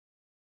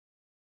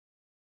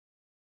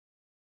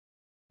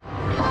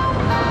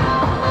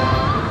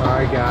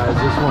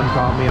guys. This one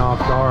caught me off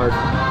guard.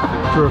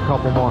 Threw a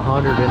couple more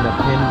hundred in the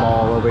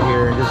pinball over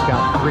here and just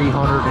got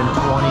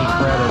 320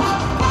 credits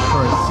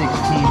for a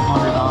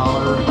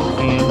 $1,600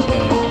 hand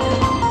pay.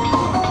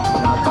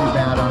 Not too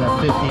bad on a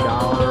 $50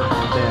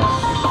 bet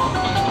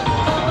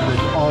on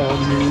this all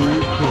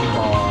new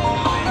pinball.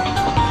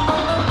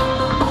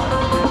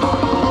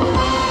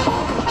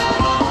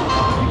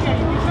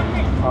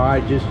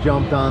 Alright, just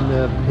jumped on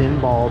the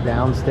pinball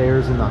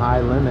downstairs in the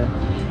high limit.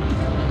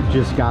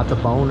 Just got the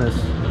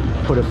bonus.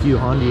 Put a few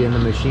hundy in the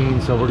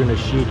machine, so we're gonna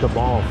shoot the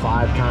ball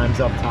 5 times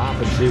up top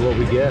and see what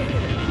we get.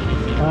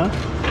 Huh?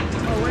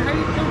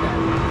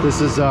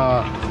 This is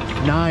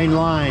 9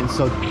 lines,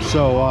 so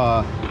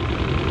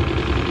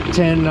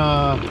 10.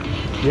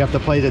 You have to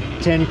play the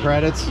 10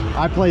 credits.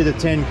 I play the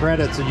 10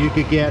 credits, and you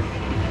could get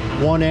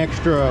 1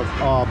 extra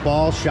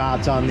ball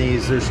shots on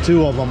these. There's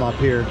 2 of them up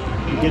here.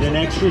 You get an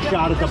extra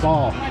shot at the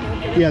ball.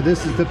 Yeah,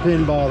 this is the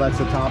pinball. That's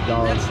the top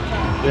dollar.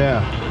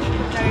 Yeah.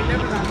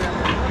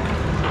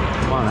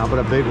 Come on, how about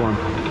a big one?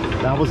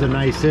 That was a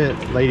nice hit.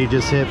 Lady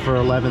just hit for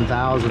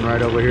 11,000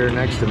 right over here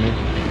next to me.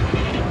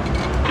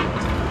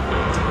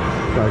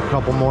 Got a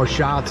couple more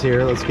shots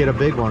here. Let's get a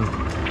big one.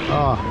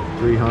 Oh,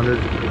 300.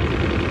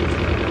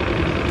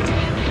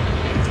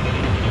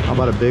 How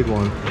about a big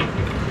one?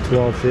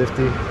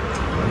 1250.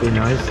 That'd be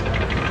nice.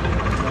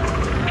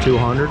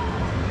 200.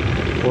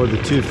 Or the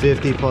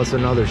 250 plus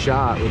another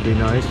shot would be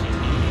nice.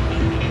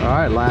 All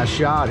right, last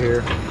shot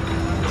here.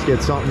 Let's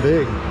get something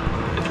big.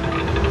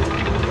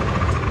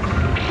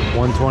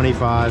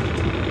 125.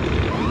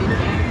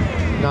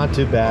 Not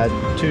too bad.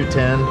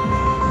 210.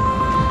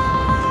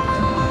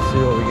 Let's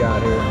see what we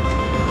got here.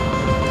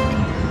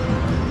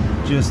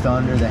 Just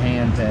under the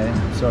hand pay,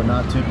 so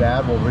not too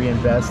bad. We'll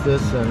reinvest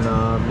this and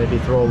maybe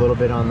throw a little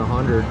bit on the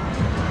 100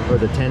 or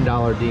the $10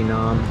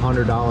 denom,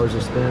 $100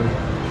 a spin,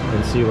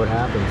 and see what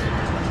happens.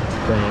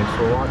 Thanks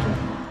for watching.